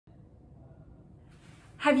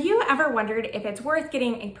Have you ever wondered if it's worth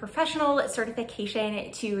getting a professional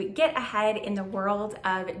certification to get ahead in the world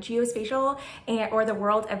of geospatial or the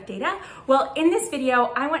world of data? Well, in this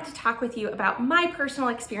video, I want to talk with you about my personal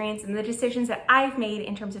experience and the decisions that I've made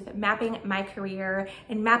in terms of mapping my career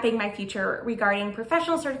and mapping my future regarding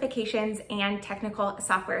professional certifications and technical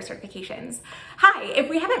software certifications. Hi,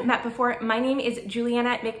 if we haven't met before, my name is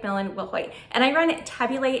Juliana McMillan-Wilhoit, and I run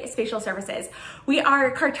Tableau Spatial Services. We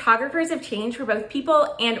are cartographers of change for both people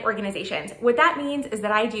and organizations. What that means is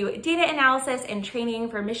that I do data analysis and training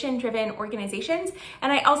for mission-driven organizations,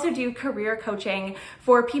 and I also do career coaching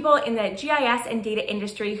for people in the GIS and data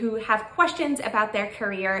industry who have questions about their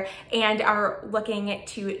career and are looking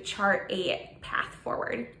to chart a path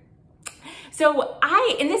forward. So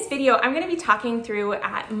in this video, I'm going to be talking through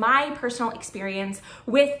my personal experience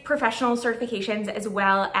with professional certifications as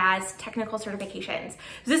well as technical certifications.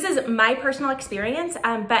 This is my personal experience,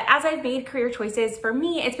 but as I've made career choices, for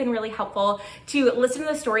me, it's been really helpful to listen to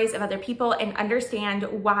the stories of other people and understand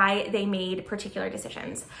why they made particular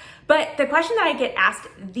decisions. But the question that I get asked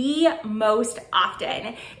the most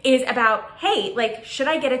often is about, hey, like, should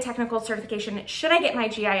I get a technical certification? Should I get my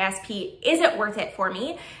GISP? Is it worth it for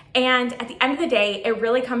me? And at the end of the day, it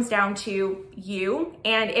really comes down to you,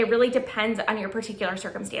 and it really depends on your particular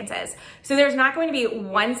circumstances. So there's not going to be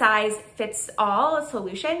one size fits all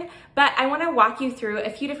solution, but I want to walk you through a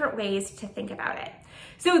few different ways to think about it.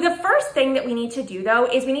 So the first thing that we need to do, though,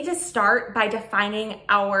 is we need to start by defining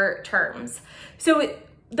our terms. So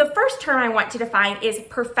the first term I want to define is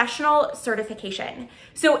professional certification.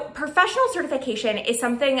 So professional certification is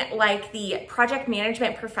something like the project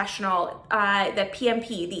management professional, the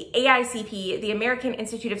PMP, the AICP, the American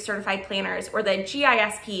Institute of Certified Planners, or the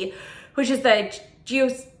GISP, which is the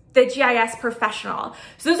GIS professional.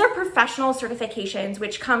 So those are professional certifications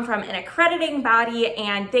which come from an accrediting body,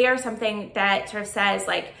 and they are something that sort of says,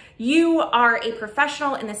 like, you are a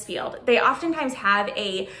professional in this field. They oftentimes have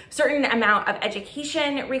a certain amount of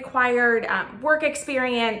education required, work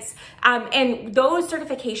experience, and those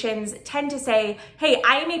certifications tend to say, hey,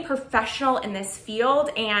 I am a professional in this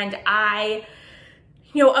field, and I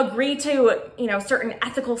agree to, certain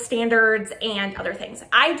ethical standards and other things.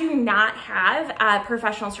 I do not have a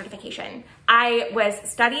professional certification. I was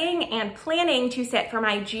studying and planning to sit for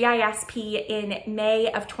my GISP in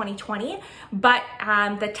May of 2020, but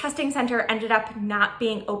the testing center ended up not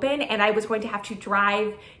being open, and I was going to have to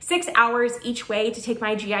drive 6 hours each way to take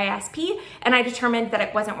my GISP, and I determined that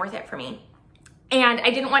it wasn't worth it for me. And I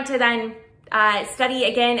didn't want to then study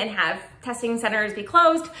again and have testing centers be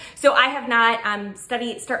closed. So I have not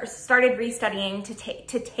started restudying to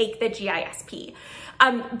take the GISP.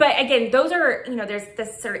 But again, those are, there's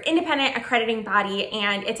this sort of independent accrediting body,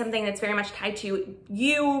 and it's something that's very much tied to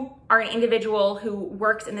you are an individual who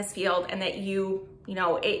works in this field, and that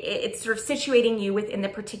it's sort of situating you within the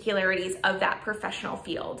particularities of that professional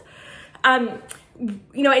field.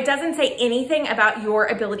 It doesn't say anything about your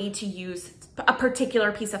ability to use a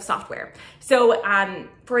particular piece of software. So,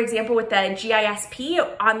 for example, with the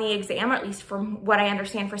GISP on the exam, or at least from what I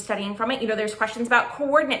understand for studying from it, there's questions about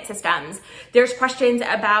coordinate systems. There's questions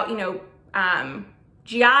about,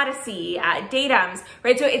 geodesy, datums,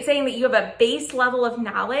 right? So it's saying that you have a base level of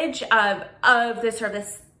knowledge of the sort of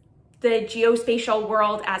the geospatial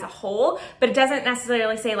world as a whole, but it doesn't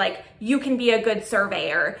necessarily say, like, you can be a good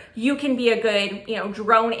surveyor, you can be a good,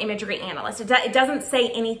 drone imagery analyst. It doesn't say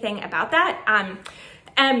anything about that.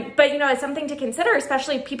 But it's something to consider,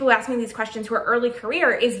 especially people who ask me these questions who are early career,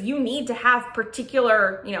 is you need to have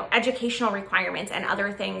particular, educational requirements and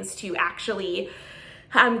other things to actually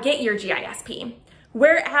get your GISP.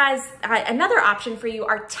 Whereas another option for you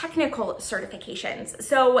are technical certifications.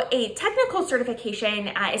 So a technical certification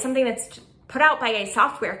is something that's put out by a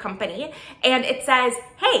software company, and it says,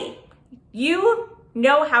 hey, you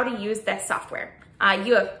know how to use this software.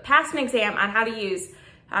 You have passed an exam on how to use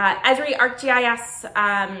Esri,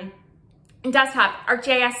 ArcGIS desktop,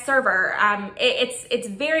 ArcGIS server. It's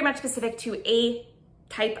very much specific to a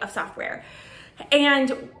type of software.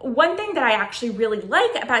 And one thing that I actually really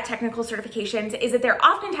like about technical certifications is that there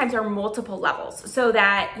oftentimes are multiple levels, so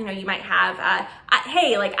that, you might have,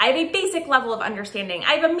 hey, like, I have a basic level of understanding,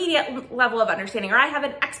 I have a immediate level of understanding, or I have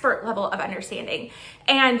an expert level of understanding.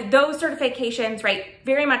 And those certifications, right,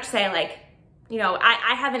 very much say, like,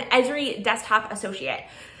 I have an Esri desktop associate,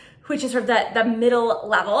 which is sort of the middle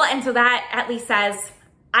level. And so that at least says,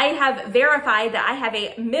 I have verified that I have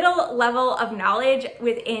a middle level of knowledge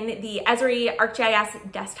within the Esri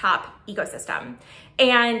ArcGIS desktop ecosystem.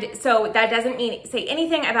 And so that doesn't say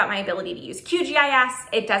anything about my ability to use QGIS.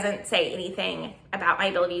 It doesn't say anything about my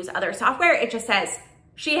ability to use other software. It just says,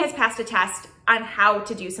 she has passed a test. on how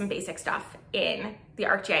to do some basic stuff in the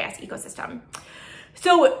ArcGIS ecosystem.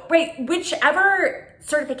 So, whichever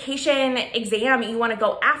certification exam you want to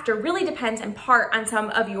go after really depends in part on some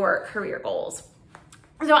of your career goals.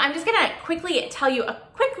 So I'm just gonna quickly tell you a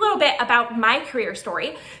quick little bit about my career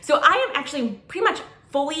story. So I am actually pretty much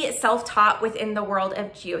fully self-taught within the world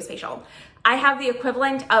of geospatial. I have the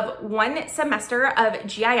equivalent of 1 semester of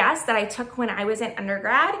GIS that I took when I was in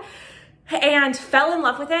undergrad and fell in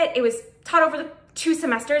love with it. It was taught over the 2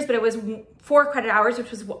 semesters, but it was 4 credit hours,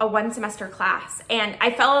 which was a 1 semester class. And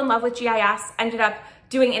I fell in love with GIS, ended up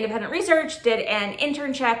doing independent research, did an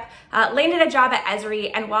internship, landed a job at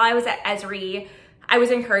Esri. And while I was at Esri, I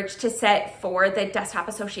was encouraged to sit for the desktop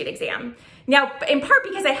associate exam. Now, in part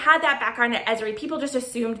because I had that background at Esri, people just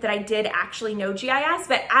assumed that I did actually know GIS,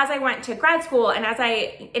 but as I went to grad school and as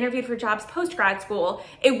I interviewed for jobs post-grad school,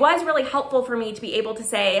 it was really helpful for me to be able to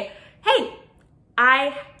say, hey,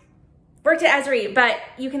 I worked at Esri, but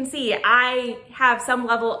you can see I have some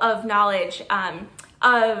level of knowledge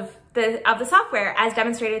of the software as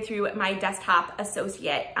demonstrated through my desktop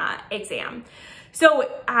associate exam. So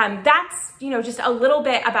that's, just a little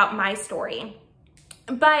bit about my story.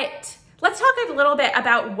 But let's talk a little bit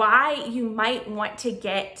about why you might want to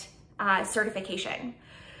get certification.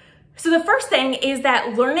 So the first thing is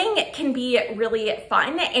that learning can be really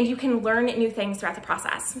fun and you can learn new things throughout the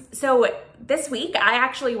process. So this week, I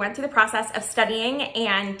actually went through the process of studying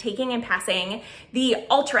and taking and passing the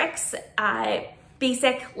Alteryx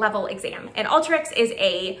basic level exam. And Alteryx is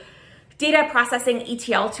a data processing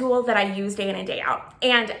ETL tool that I use day in and day out.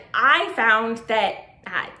 And I found that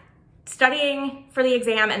studying for the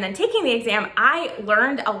exam and then taking the exam, I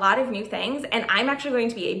learned a lot of new things, and I'm actually going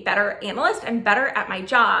to be a better analyst and better at my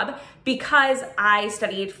job because I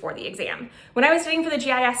studied for the exam. When I was studying for the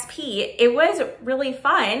GISP, it was really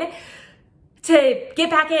fun to get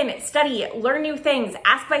back in, study, learn new things,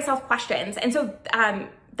 ask myself questions. And so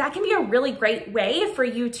that can be a really great way for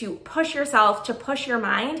you to push yourself, to push your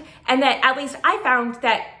mind, and that at least I found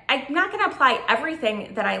that I'm not gonna apply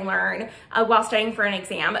everything that I learn while studying for an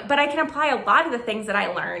exam, but I can apply a lot of the things that I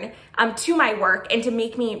learn to my work and to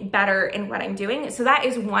make me better in what I'm doing. So that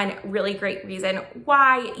is one really great reason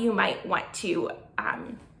why you might want to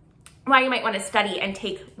study and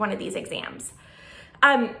take one of these exams.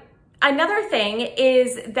 Another thing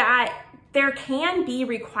is that there can be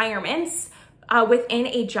requirements within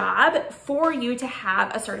a job for you to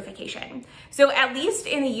have a certification. So at least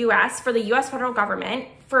in the US, for the US federal government,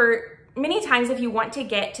 for many times if you want to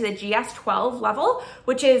get to the GS-12 level,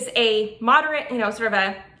 which is a moderate, sort of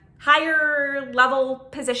a higher level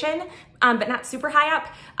position, but not super high up,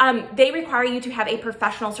 they require you to have a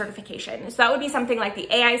professional certification. So that would be something like the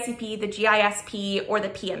AICP, the GISP, or the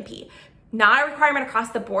PMP. Not a requirement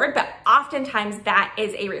across the board, but oftentimes that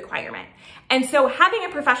is a requirement. And so having a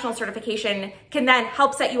professional certification can then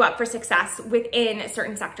help set you up for success within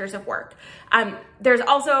certain sectors of work. There's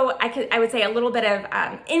also, I would say, a little bit of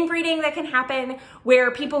inbreeding that can happen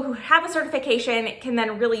where people who have a certification can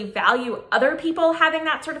then really value other people having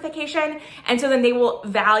that certification. And so then they will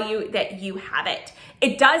value that you have it.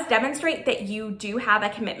 It does demonstrate that you do have a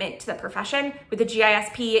commitment to the profession. With the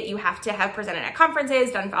GISP, you have to have presented at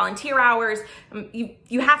conferences, done volunteer hours.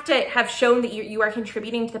 You have to have shown that you are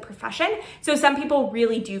contributing to the profession. So some people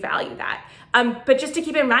really do value that. But just to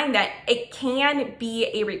keep in mind that it can be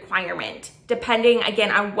a requirement depending,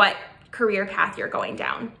 again, on what career path you're going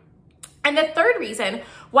down. And the third reason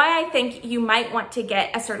why I think you might want to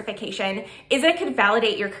get a certification is that it could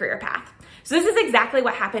validate your career path. So this is exactly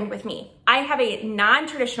what happened with me. I have a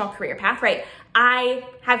non-traditional career path, right? I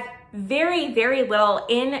have very, very little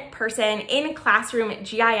in-person, in-classroom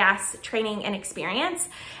GIS training and experience.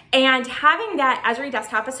 And having that Esri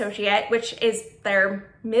Desktop Associate, which is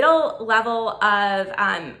their middle level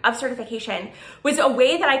of certification, was a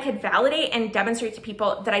way that I could validate and demonstrate to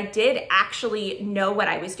people that I did actually know what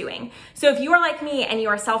I was doing. So if you are like me and you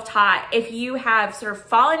are self-taught, if you have sort of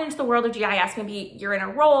fallen into the world of GIS, maybe you're in a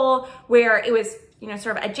role where it was,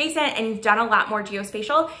 sort of adjacent and you've done a lot more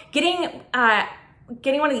geospatial, getting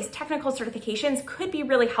one of these technical certifications could be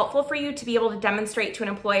really helpful for you to be able to demonstrate to an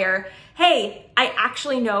employer, hey, I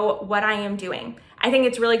actually know what I am doing. I think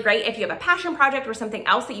it's really great if you have a passion project or something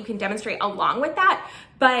else that you can demonstrate along with that,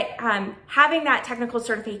 but having that technical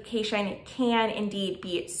certification can indeed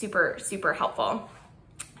be super, super helpful.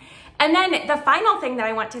 And then the final thing that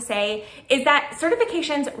I want to say is that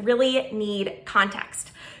certifications really need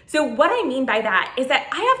context. So what I mean by that is that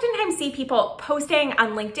I oftentimes see people posting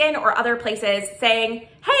on LinkedIn or other places saying,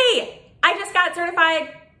 hey, I just got certified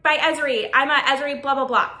by Esri. I'm a Esri blah, blah,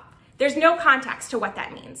 blah. There's no context to what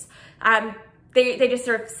that means. they just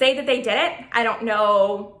sort of say that they did it. I don't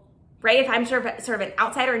know, right? If I'm sort of an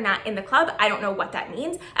outsider not in the club, I don't know what that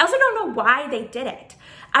means. I also don't know why they did it.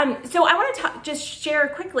 So I want to just share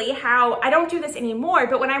quickly how I don't do this anymore,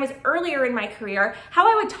 but when I was earlier in my career, how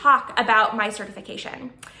I would talk about my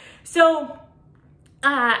certification. So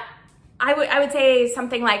I would say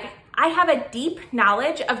something like, I have a deep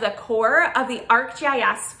knowledge of the core of the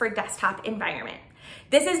ArcGIS for desktop environment.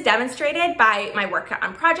 This is demonstrated by my work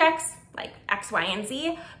on projects like X, Y, and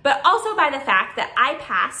Z, but also by the fact that I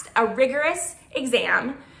passed a rigorous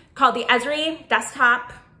exam called the Esri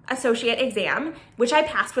Desktop Associate Exam, which I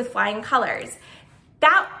passed with flying colors.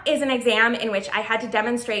 That is an exam in which I had to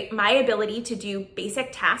demonstrate my ability to do basic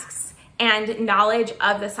tasks and knowledge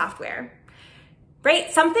of the software,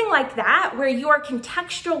 right? Something like that, where you are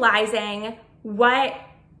contextualizing what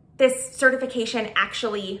this certification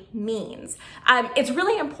actually means. It's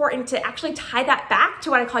really important to actually tie that back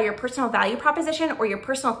to what I call your personal value proposition or your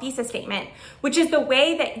personal thesis statement, which is the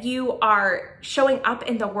way that you are showing up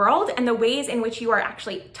in the world and the ways in which you are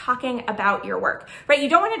actually talking about your work, right? You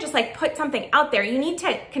don't want to just like put something out there. You need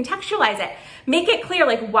to contextualize it. Make it clear,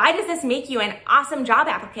 like, why does this make you an awesome job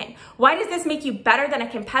applicant? Why does this make you better than a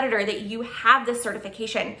competitor that you have this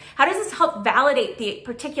certification? How does this help validate the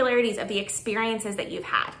particularities of the experiences that you've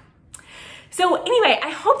had? So anyway, I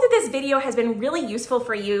hope that this video has been really useful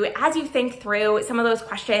for you as you think through some of those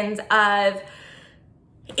questions of,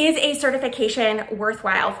 is a certification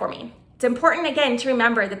worthwhile for me? It's important, again, to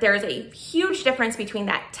remember that there is a huge difference between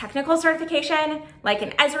that technical certification, like an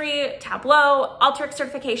Esri, Tableau, Alteryx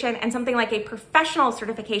certification, and something like a professional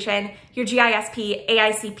certification, your GISP,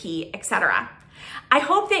 AICP, etc. I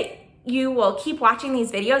hope that you will keep watching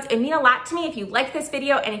these videos. It would mean a lot to me if you like this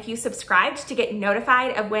video and if you subscribed to get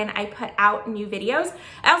notified of when I put out new videos.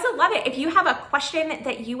 I also love it if you have a question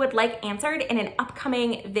that you would like answered in an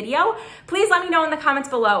upcoming video. Please let me know in the comments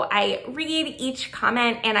below. I read each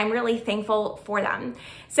comment and I'm really thankful for them.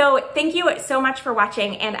 So thank you so much for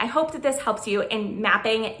watching, and I hope that this helps you in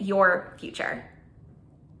mapping your future.